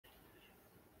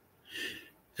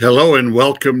Hello and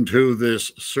welcome to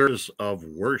this service of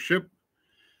worship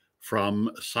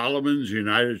from Solomon's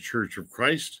United Church of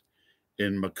Christ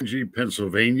in Macungie,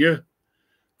 Pennsylvania,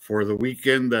 for the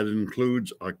weekend that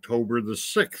includes October the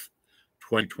 6th,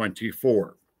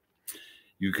 2024.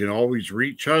 You can always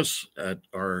reach us at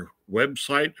our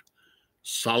website,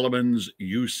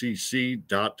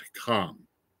 solomonsucc.com.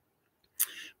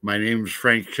 My name is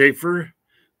Frank Schaffer,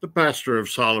 the pastor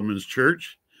of Solomon's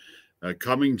Church,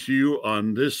 coming to you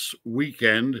on this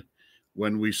weekend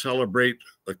when we celebrate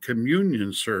a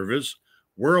communion service,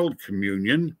 World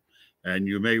Communion, and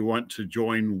you may want to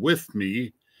join with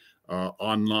me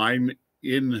online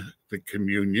in the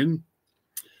communion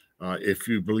if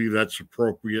you believe that's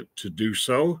appropriate to do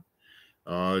so.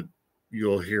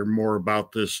 You'll hear more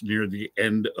about this near the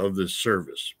end of this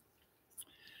service.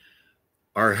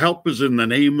 Our help is in the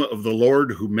name of the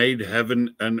Lord who made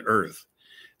heaven and earth,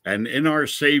 and in our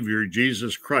Savior,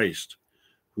 Jesus Christ,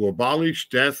 who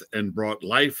abolished death and brought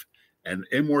life and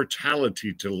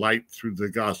immortality to light through the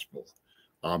gospel.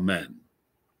 Amen.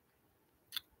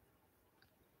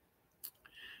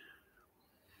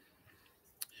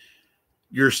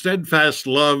 Your steadfast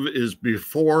love is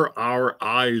before our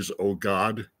eyes, O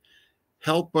God.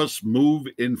 Help us move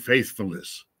in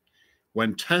faithfulness.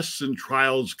 When tests and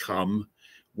trials come,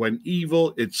 when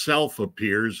evil itself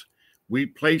appears, we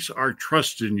place our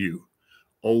trust in you,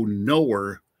 O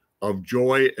knower of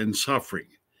joy and suffering.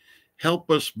 Help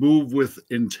us move with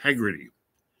integrity.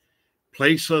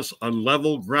 Place us on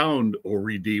level ground, O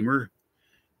Redeemer.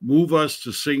 Move us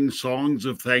to sing songs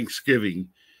of thanksgiving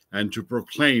and to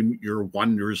proclaim your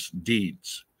wondrous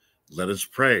deeds. Let us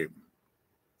pray.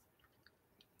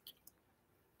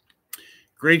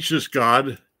 Gracious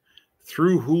God,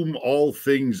 through whom all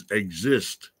things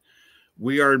exist,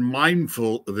 we are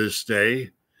mindful this day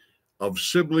of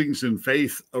siblings in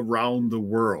faith around the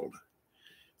world.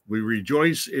 We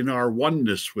rejoice in our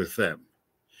oneness with them.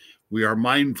 We are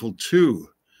mindful, too,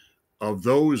 of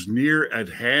those near at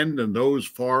hand and those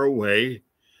far away,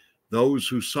 those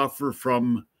who suffer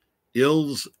from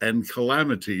ills and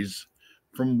calamities,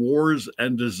 from wars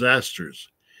and disasters.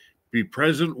 Be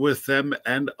present with them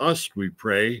and us, we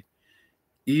pray,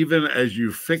 even as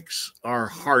you fix our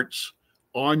hearts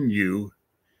on you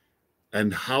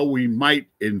and how we might,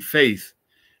 in faith,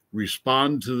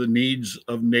 respond to the needs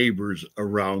of neighbors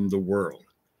around the world.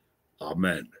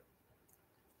 Amen.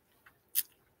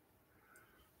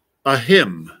 A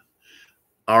hymn,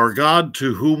 our God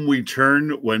to whom we turn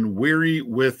when weary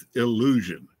with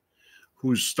illusion,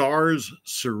 whose stars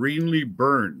serenely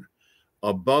burn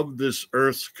above this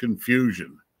earth's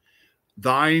confusion.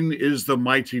 Thine is the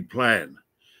mighty plan,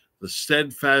 the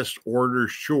steadfast order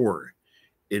sure,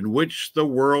 in which the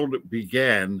world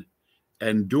began,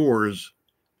 endures,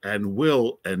 and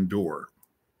will endure.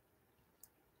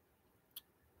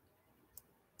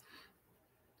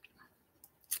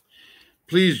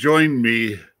 Please join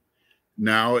me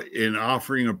now in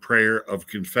offering a prayer of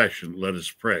confession. Let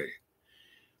us pray.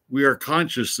 We are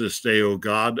conscious this day, O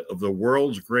God, of the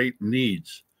world's great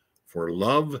needs for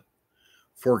love,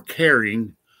 for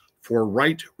caring, for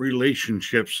right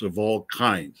relationships of all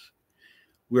kinds.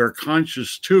 We are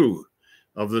conscious, too,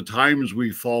 of the times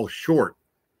we fall short,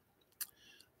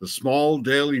 the small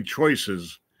daily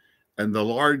choices and the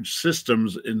large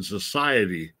systems in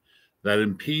society that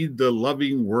impede the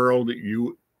loving world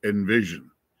you envision.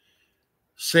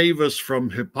 Save us from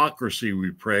hypocrisy,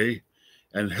 we pray,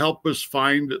 and help us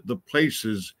find the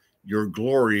places your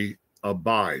glory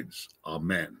abides.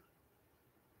 Amen.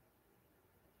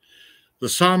 The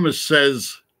psalmist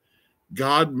says,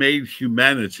 God made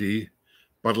humanity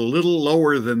but a little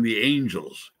lower than the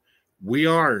angels. We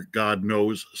are, God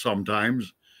knows,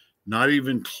 sometimes not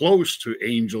even close to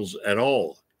angels at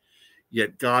all.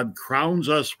 Yet God crowns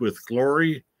us with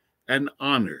glory and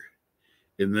honor.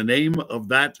 In the name of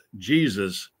that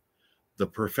Jesus, the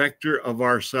perfecter of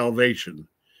our salvation,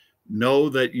 know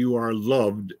that you are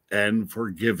loved and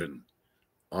forgiven.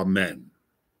 Amen.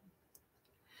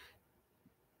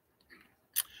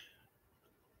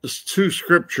 There's two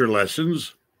scripture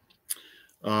lessons.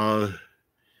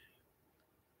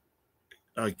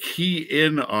 Key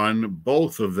in on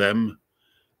both of them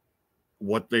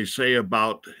what they say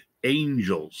about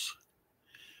angels.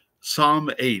 Psalm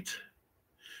 8.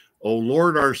 O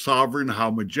Lord, our sovereign,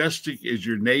 how majestic is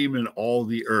your name in all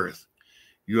the earth.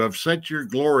 You have set your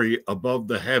glory above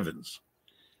the heavens.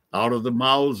 Out of the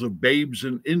mouths of babes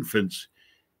and infants,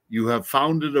 you have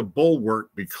founded a bulwark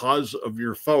because of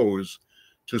your foes,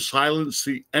 to silence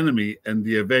the enemy and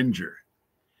the avenger.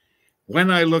 When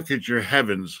I look at your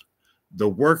heavens, the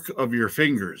work of your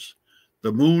fingers,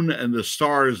 the moon and the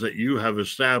stars that you have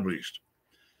established,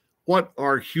 What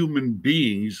are human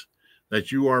beings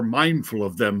that you are mindful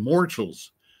of them,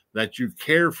 mortals, that you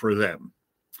care for them?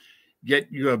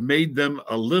 Yet you have made them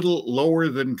a little lower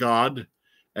than God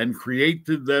and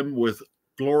created them with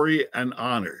glory and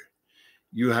honor.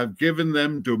 You have given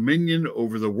them dominion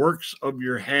over the works of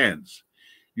your hands.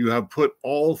 You have put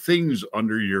all things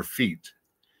under your feet,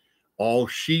 all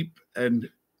sheep and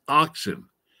oxen,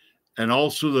 and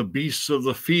also the beasts of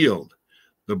the field,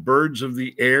 the birds of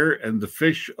the air, and the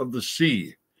fish of the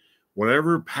sea,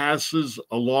 whatever passes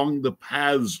along the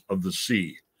paths of the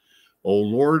sea. O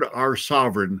Lord, our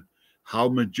sovereign, how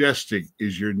majestic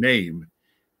is your name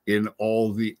in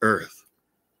all the earth.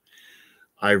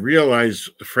 I realize,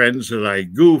 friends, that I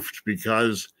goofed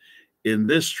because in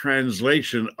this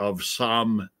translation of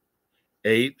Psalm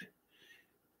 8,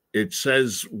 it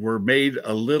says we're made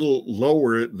a little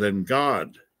lower than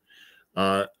God.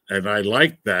 And I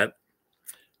like that.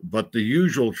 But the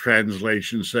usual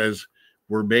translation says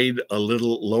we're made a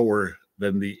little lower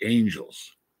than the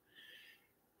angels.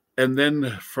 And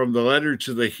then from the letter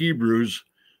to the Hebrews,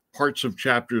 parts of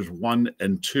chapters 1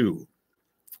 and 2.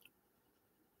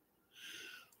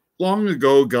 Long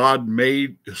ago, God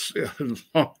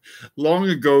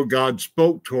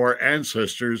spoke to our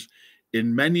ancestors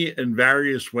in many and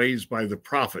various ways by the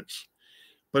prophets.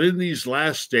 But in these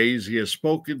last days, he has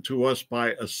spoken to us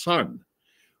by a Son,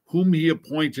 whom he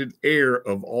appointed heir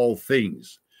of all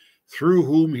things, through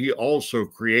whom he also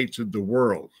created the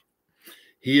world.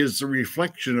 He is the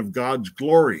reflection of God's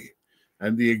glory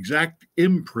and the exact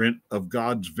imprint of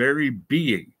God's very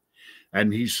being,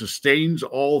 and he sustains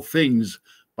all things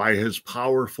by his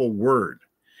powerful word.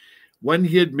 When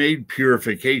he had made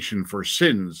purification for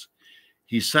sins,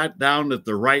 he sat down at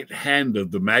the right hand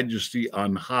of the Majesty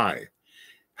on high,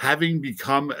 having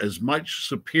become as much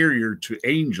superior to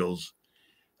angels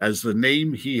as the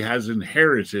name he has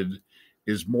inherited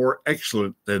is more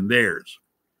excellent than theirs.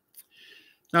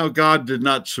 Now, God did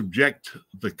not subject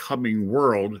the coming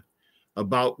world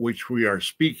about which we are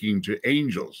speaking to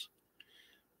angels,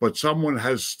 but someone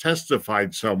has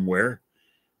testified somewhere,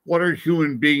 what are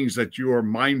human beings that you are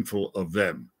mindful of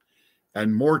them,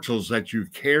 and mortals that you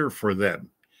care for them?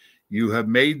 You have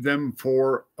made them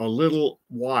for a little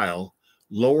while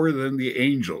lower than the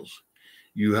angels.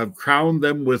 You have crowned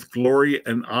them with glory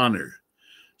and honor,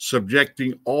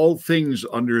 subjecting all things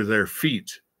under their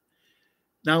feet.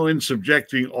 Now, in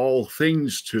subjecting all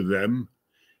things to them,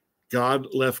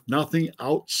 God left nothing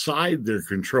outside their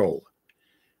control.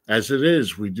 As it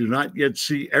is, we do not yet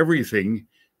see everything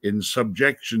in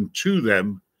subjection to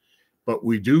them, but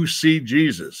we do see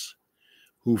Jesus,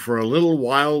 who for a little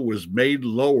while was made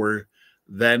lower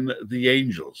than the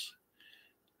angels,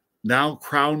 now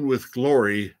crowned with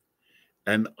glory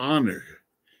and honor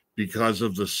because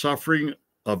of the suffering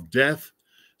of death,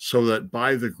 so that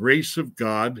by the grace of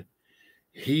God,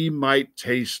 he might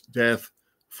taste death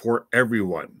for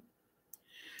everyone.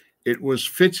 It was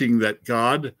fitting that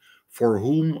God, for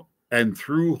whom and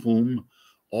through whom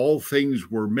all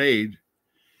things were made,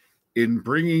 in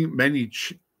bringing many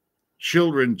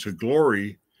children to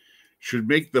glory, should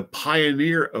make the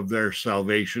pioneer of their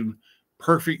salvation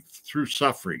perfect through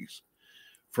sufferings.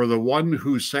 For the one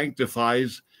who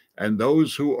sanctifies and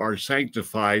those who are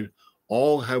sanctified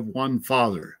all have one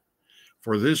Father.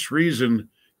 For this reason,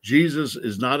 Jesus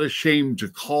is not ashamed to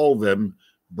call them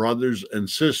brothers and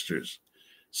sisters,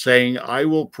 saying, I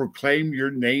will proclaim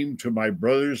your name to my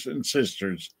brothers and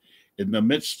sisters. In the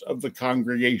midst of the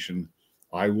congregation,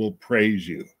 I will praise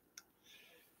you.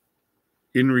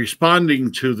 In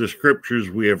responding to the scriptures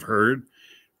we have heard,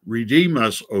 redeem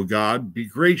us, O God, be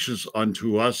gracious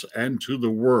unto us and to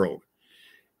the world.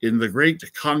 In the great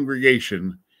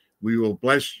congregation, we will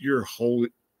bless your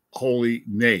holy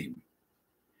name.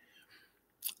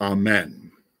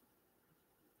 Amen.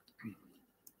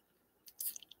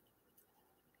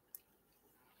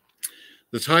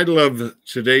 The title of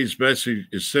today's message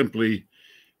is simply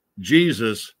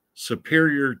Jesus,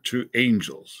 Superior to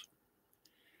Angels.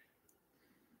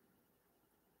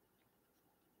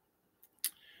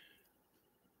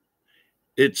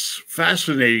 It's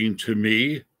fascinating to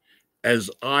me, as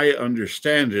I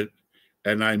understand it,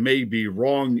 and I may be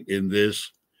wrong in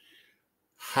this,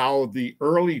 how the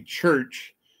early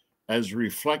church, as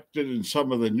reflected in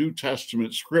some of the New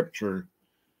Testament scripture,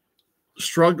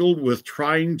 struggled with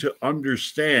trying to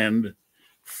understand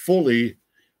fully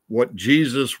what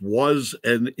Jesus was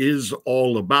and is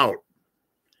all about.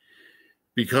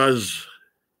 Because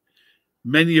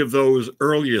many of those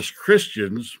earliest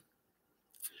Christians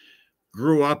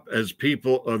grew up as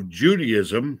people of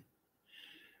Judaism,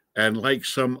 and like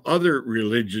some other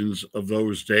religions of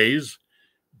those days,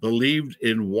 believed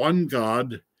in one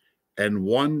God and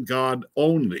one God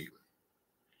only.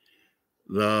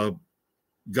 The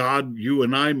God you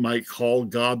and I might call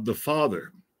God the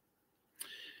Father.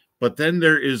 But then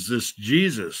there is this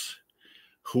Jesus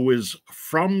who is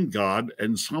from God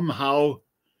and somehow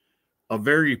a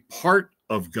very part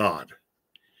of God.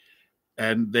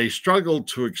 And they struggle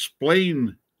to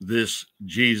explain this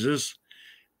Jesus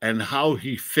and how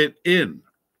he fit in.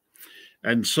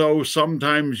 And so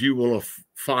sometimes you will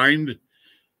find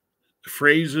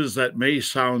phrases that may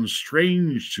sound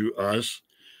strange to us,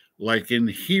 like in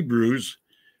Hebrews,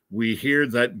 we hear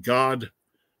that God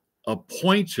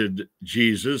appointed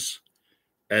Jesus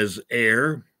as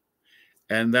heir,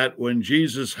 and that when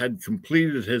Jesus had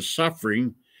completed his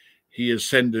suffering, he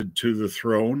ascended to the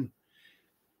throne,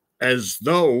 as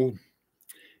though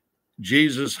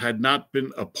Jesus had not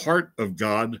been a part of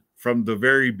God from the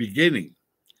very beginning.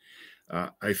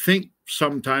 I think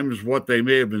sometimes what they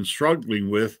may have been struggling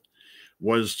with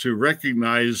was to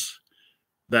recognize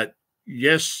that,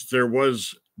 yes, there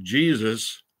was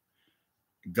Jesus,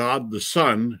 God the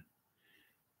Son,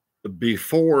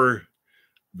 before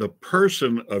the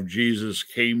person of Jesus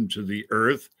came to the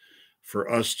earth for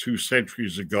us 2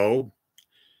 centuries ago.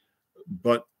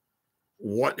 But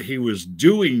what he was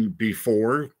doing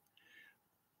before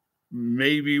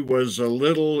maybe was a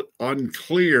little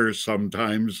unclear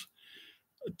sometimes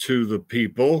to the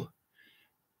people,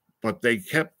 but they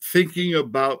kept thinking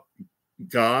about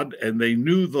God and they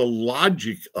knew the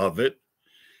logic of it,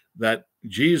 that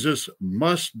Jesus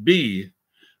must be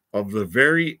of the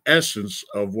very essence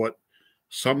of what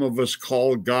some of us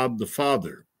call God the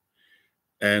Father.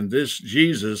 And this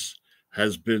Jesus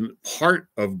has been part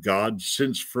of God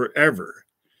since forever,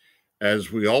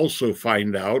 as we also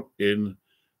find out in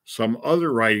some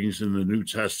other writings in the New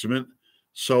Testament.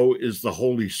 So is the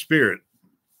Holy Spirit.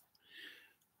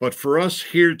 But for us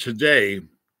here today,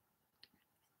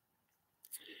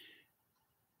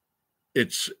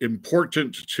 it's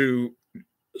important to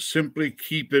simply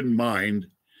keep in mind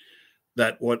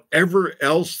that whatever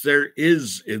else there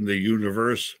is in the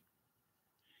universe,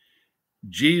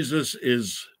 Jesus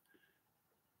is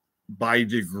by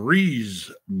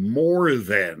degrees more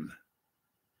than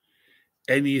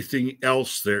anything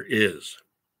else there is.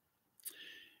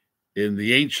 In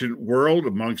the ancient world,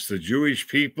 amongst the Jewish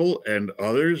people and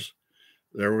others,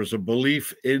 there was a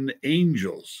belief in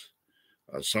angels.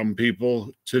 Some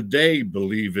people today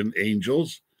believe in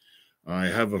angels. I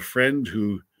have a friend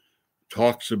who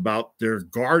talks about their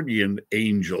guardian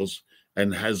angels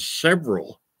and has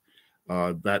several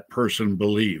that person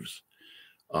believes.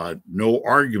 No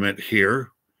argument here.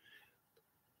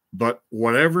 But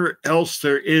whatever else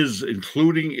there is,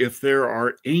 including if there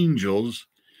are angels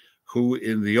who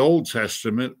in the Old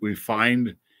Testament we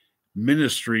find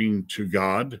ministering to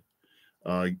God,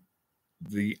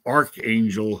 the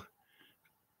archangel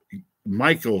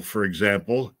Michael, for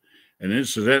example, and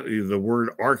incidentally, the word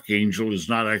archangel is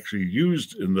not actually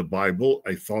used in the Bible.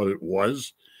 I thought it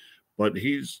was, but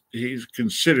he's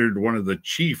considered one of the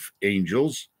chief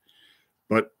angels.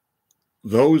 But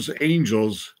those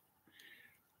angels,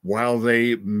 while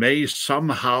they may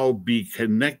somehow be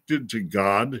connected to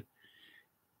God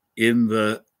in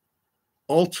the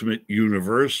ultimate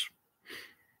universe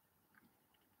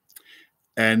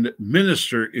and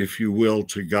minister, if you will,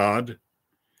 to God,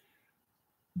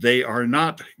 they are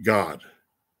not God.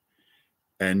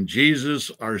 And Jesus,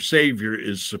 our Savior,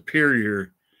 is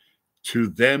superior to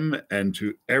them and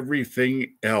to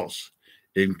everything else,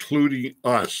 including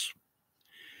us.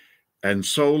 And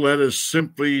so let us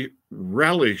simply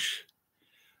relish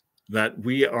that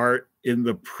we are in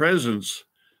the presence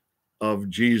of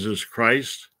Jesus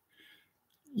Christ.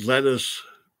 Let us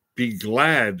be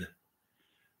glad,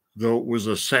 though it was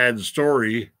a sad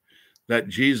story, that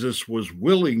Jesus was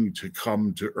willing to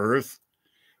come to earth,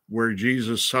 where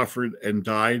Jesus suffered and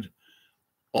died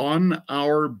on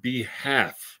our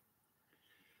behalf.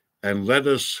 And let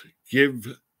us give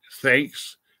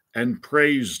thanks and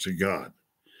praise to God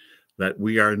that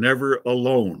we are never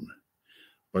alone,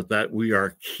 but that we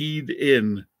are keyed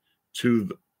in to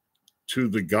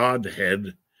the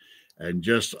Godhead and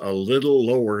just a little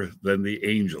lower than the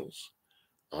angels.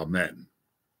 Amen.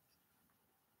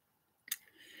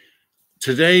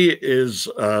 Today is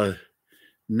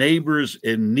Neighbors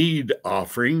in Need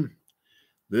offering.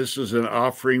 This is an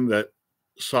offering that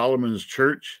Solomon's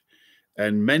Church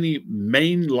and many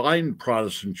mainline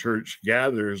Protestant church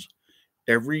gathers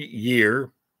every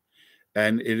year,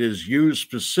 and it is used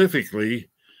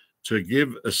specifically to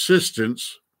give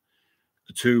assistance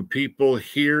to people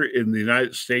here in the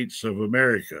United States of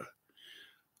America.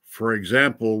 For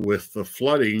example, with the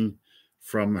flooding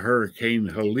from Hurricane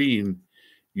Helene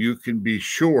you can be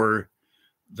sure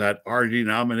that our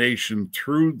denomination,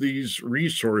 through these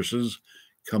resources,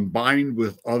 combined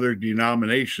with other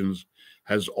denominations,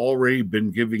 has already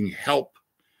been giving help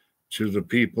to the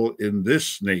people in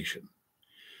this nation.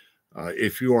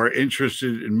 If you are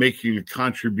interested in making a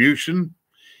contribution,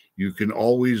 you can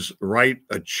always write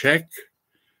a check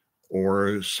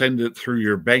or send it through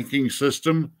your banking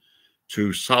system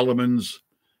to Solomon's,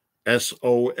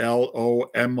 SOLOMON',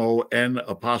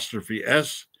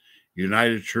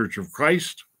 United Church of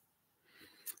Christ.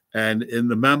 And in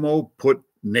the memo, put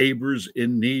Neighbors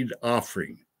in Need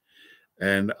offering.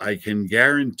 And I can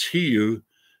guarantee you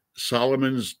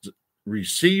Solomon's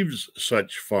receives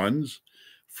such funds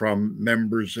from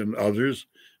members and others,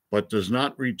 but does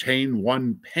not retain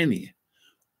one penny.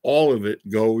 All of it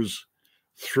goes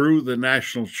through the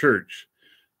national church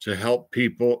to help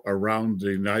people around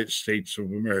the United States of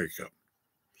America.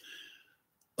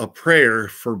 A prayer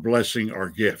for blessing our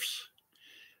gifts.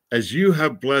 As you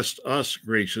have blessed us,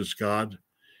 gracious God,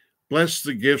 bless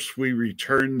the gifts we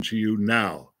return to you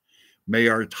now. May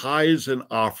our tithes and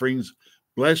offerings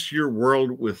bless your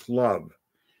world with love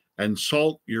and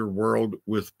salt your world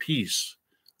with peace.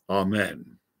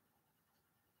 Amen.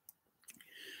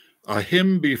 A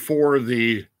hymn before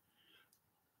the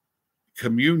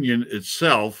communion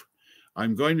itself,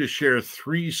 I'm going to share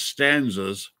 3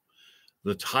 stanzas.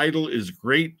 The title is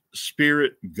Great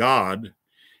Spirit God,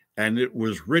 and it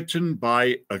was written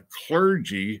by a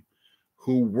clergy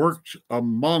who worked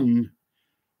among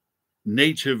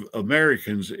Native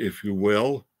Americans, if you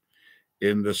will,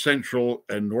 in the central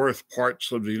and north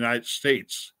parts of the United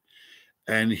States.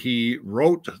 And he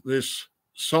wrote this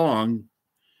song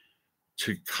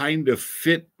to kind of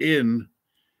fit in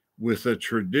with a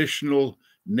traditional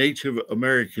Native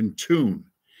American tune.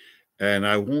 And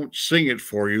I won't sing it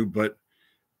for you, but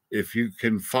if you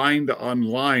can find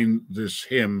online this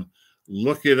hymn,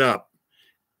 look it up.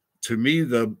 To me,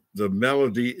 the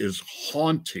melody is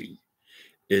haunting.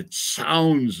 It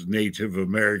sounds Native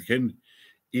American,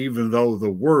 even though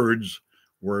the words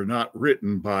were not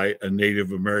written by a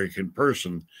Native American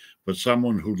person, but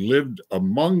someone who lived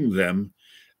among them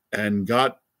and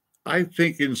got, I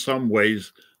think in some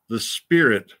ways, the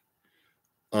spirit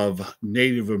of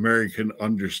Native American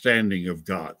understanding of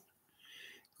God.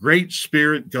 Great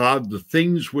Spirit God, the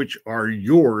things which are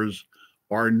yours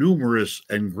are numerous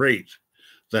and great.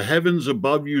 The heavens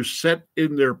above you set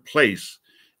in their place,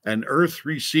 and earth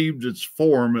received its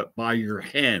form by your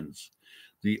hands.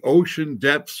 The ocean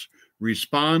depths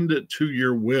respond to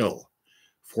your will,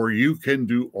 for you can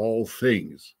do all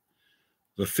things.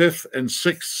 The 5th and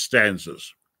 6th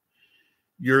stanzas.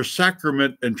 Your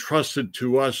sacrament entrusted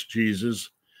to us, Jesus,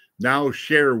 now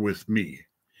share with me.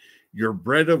 Your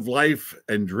bread of life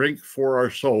and drink for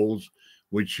our souls,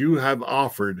 which you have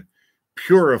offered,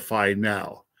 purify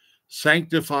now.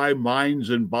 Sanctify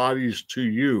minds and bodies to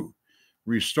you.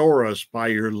 Restore us by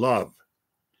your love.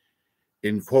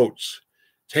 In quotes,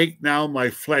 take now my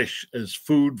flesh as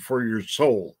food for your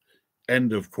soul.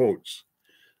 End of quotes.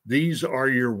 These are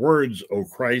your words, O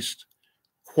Christ.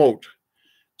 Quote,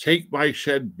 take my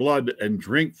shed blood and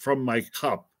drink from my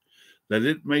cup, that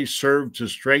it may serve to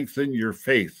strengthen your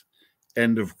faith.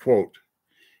 End of quote.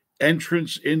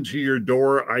 Entrance into your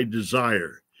door I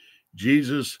desire.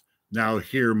 Jesus, now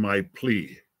hear my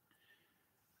plea.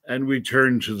 And we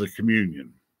turn to the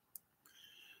communion.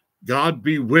 God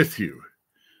be with you.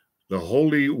 The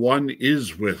Holy One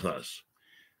is with us.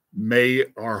 May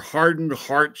our hardened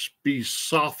hearts be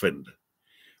softened.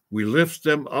 We lift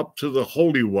them up to the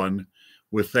Holy One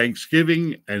with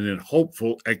thanksgiving and in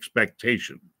hopeful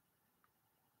expectation.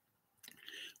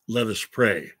 Let us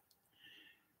pray.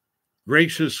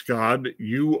 Gracious God,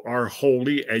 you are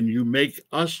holy and you make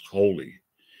us holy.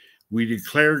 We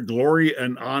declare glory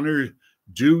and honor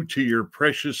due to your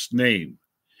precious name.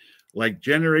 Like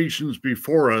generations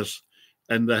before us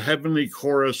and the heavenly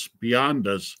chorus beyond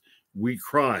us, we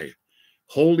cry,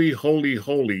 holy, holy,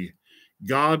 holy,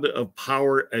 God of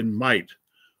power and might.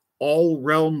 All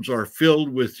realms are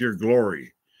filled with your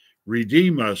glory.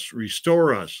 Redeem us,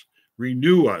 restore us,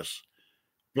 renew us.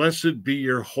 Blessed be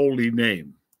your holy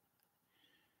name.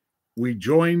 We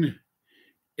join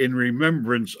in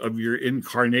remembrance of your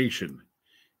incarnation.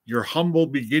 Your humble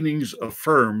beginnings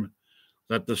affirm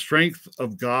that the strength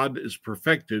of God is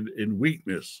perfected in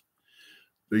weakness.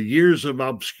 The years of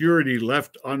obscurity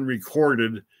left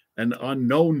unrecorded and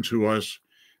unknown to us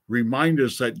remind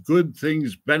us that good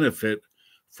things benefit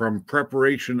from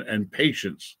preparation and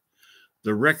patience.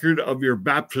 The record of your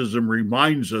baptism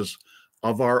reminds us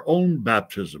of our own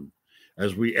baptism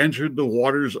as we entered the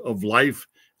waters of life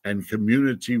and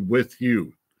community with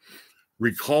you.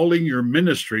 recalling your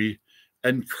ministry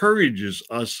encourages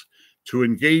us to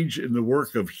engage in the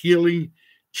work of healing,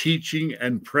 teaching,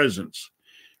 and presence.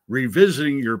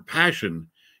 Revisiting your passion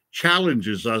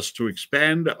challenges us to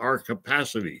expand our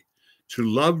capacity to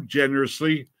love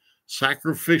generously,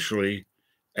 sacrificially,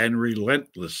 and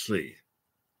relentlessly.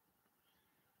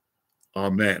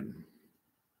 Amen.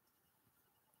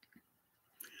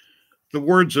 The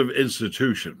words of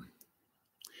institution.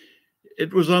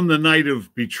 It was on the night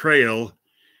of betrayal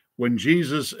when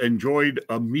Jesus enjoyed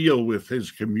a meal with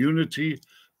his community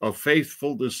of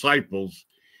faithful disciples,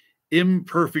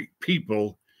 imperfect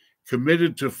people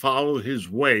committed to follow his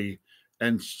way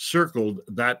and circled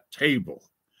that table.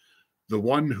 The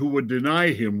one who would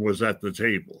deny him was at the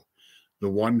table. The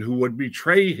one who would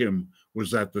betray him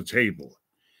was at the table.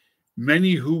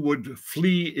 Many who would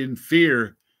flee in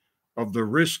fear of the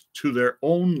risk to their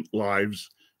own lives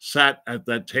sat at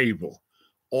that table.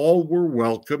 All were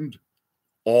welcomed,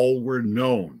 all were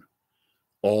known,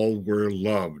 all were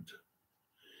loved.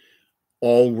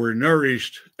 All were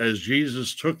nourished as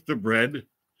Jesus took the bread,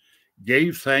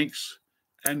 gave thanks,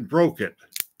 and broke it.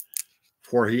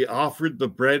 For he offered the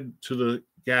bread to the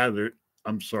gathered,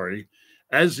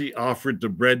 as he offered the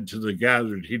bread to the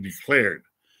gathered, he declared,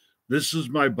 "This is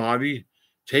my body,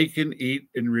 take and eat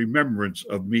in remembrance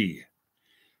of me."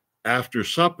 After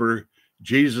supper,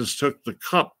 Jesus took the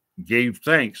cup, gave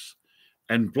thanks,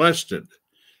 and blessed it.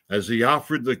 As he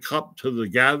offered the cup to the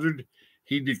gathered,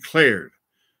 he declared,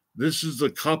 "This is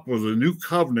the cup of the new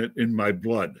covenant in my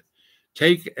blood.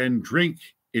 Take and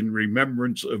drink in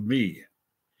remembrance of me."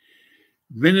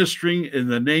 Ministering in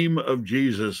the name of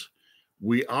Jesus,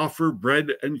 we offer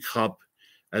bread and cup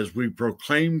as we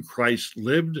proclaim Christ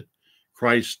lived,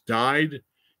 Christ died,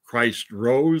 Christ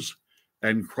rose,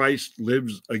 and Christ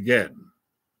lives again.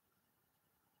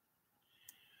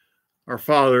 Our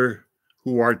Father,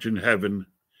 who art in heaven,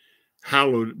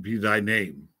 hallowed be thy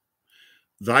name.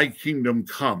 Thy kingdom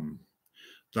come,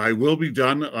 thy will be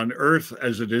done on earth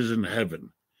as it is in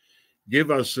heaven. Give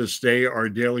us this day our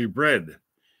daily bread,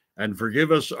 and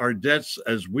forgive us our debts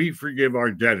as we forgive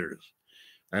our debtors.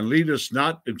 And lead us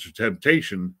not into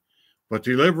temptation, but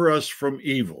deliver us from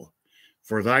evil.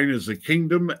 For thine is the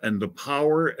kingdom and the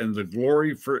power and the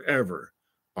glory forever.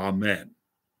 Amen.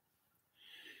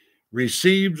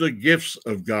 Receive the gifts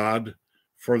of God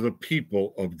for the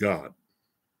people of God.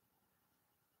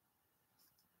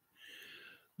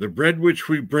 The bread which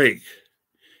we break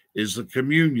is the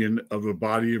communion of the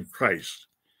body of Christ.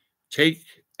 Take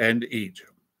and eat.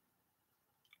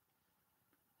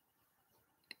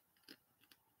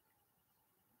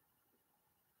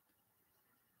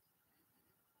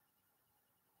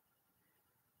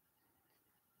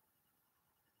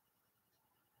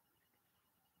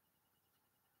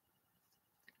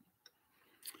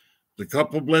 The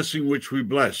cup of blessing which we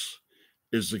bless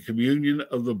is the communion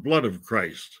of the blood of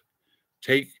Christ.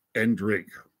 Take and drink.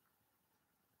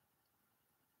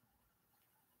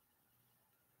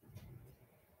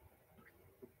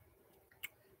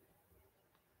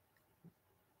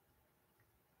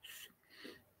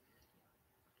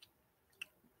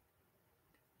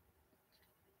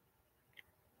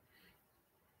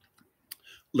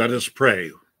 Let us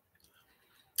pray.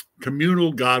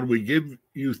 Communal God, we give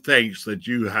you thanks that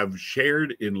you have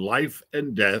shared in life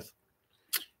and death.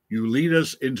 You lead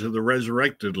us into the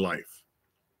resurrected life.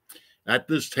 At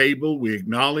this table, we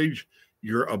acknowledge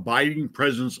your abiding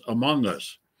presence among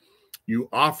us. You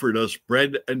offered us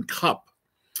bread and cup,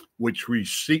 which we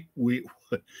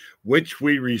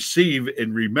receive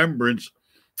in remembrance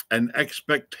and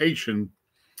expectation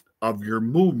of your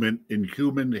movement in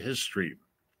human history.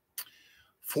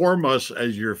 Form us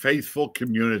as your faithful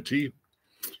community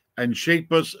and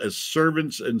shape us as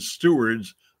servants and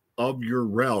stewards of your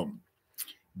realm.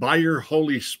 By your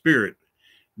Holy Spirit,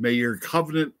 may your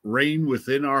covenant reign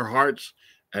within our hearts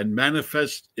and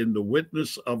manifest in the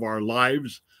witness of our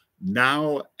lives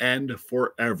now and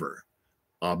forever.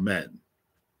 Amen.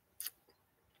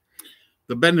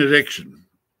 The benediction.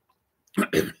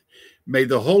 May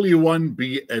the Holy One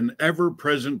be an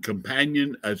ever-present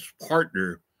companion as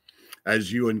partner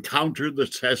as you encounter the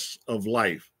tests of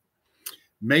life.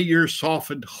 May your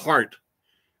softened heart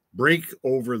break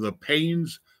over the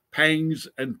pains, pangs,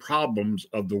 and problems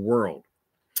of the world.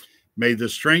 May the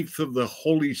strength of the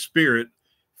Holy Spirit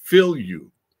fill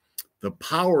you, the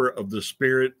power of the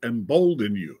Spirit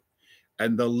embolden you,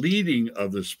 and the leading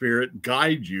of the Spirit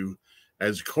guide you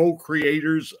as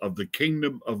co-creators of the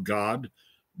kingdom of God,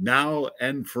 now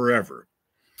and forever.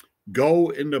 Go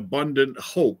in abundant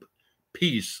hope,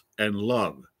 peace, and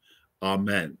love.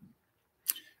 Amen.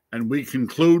 And we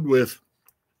conclude with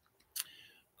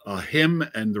a hymn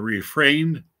and the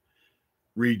refrain,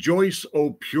 "Rejoice,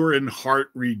 O pure in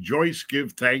heart, rejoice,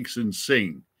 give thanks and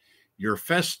sing. Your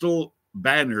festal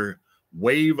banner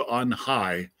wave on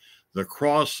high, the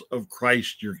cross of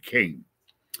Christ your King.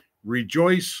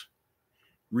 Rejoice,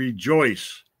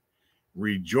 rejoice,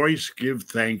 rejoice, give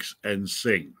thanks and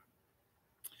sing."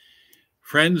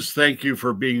 Friends, thank you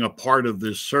for being a part of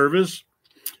this service,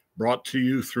 brought to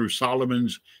you through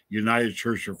Solomon's United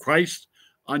Church of Christ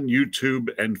on YouTube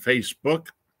and Facebook.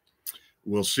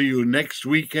 We'll see you next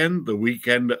weekend, the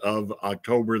weekend of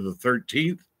October the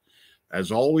 13th.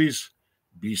 As always,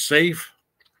 be safe,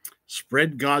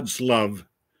 spread God's love.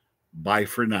 Bye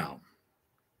for now.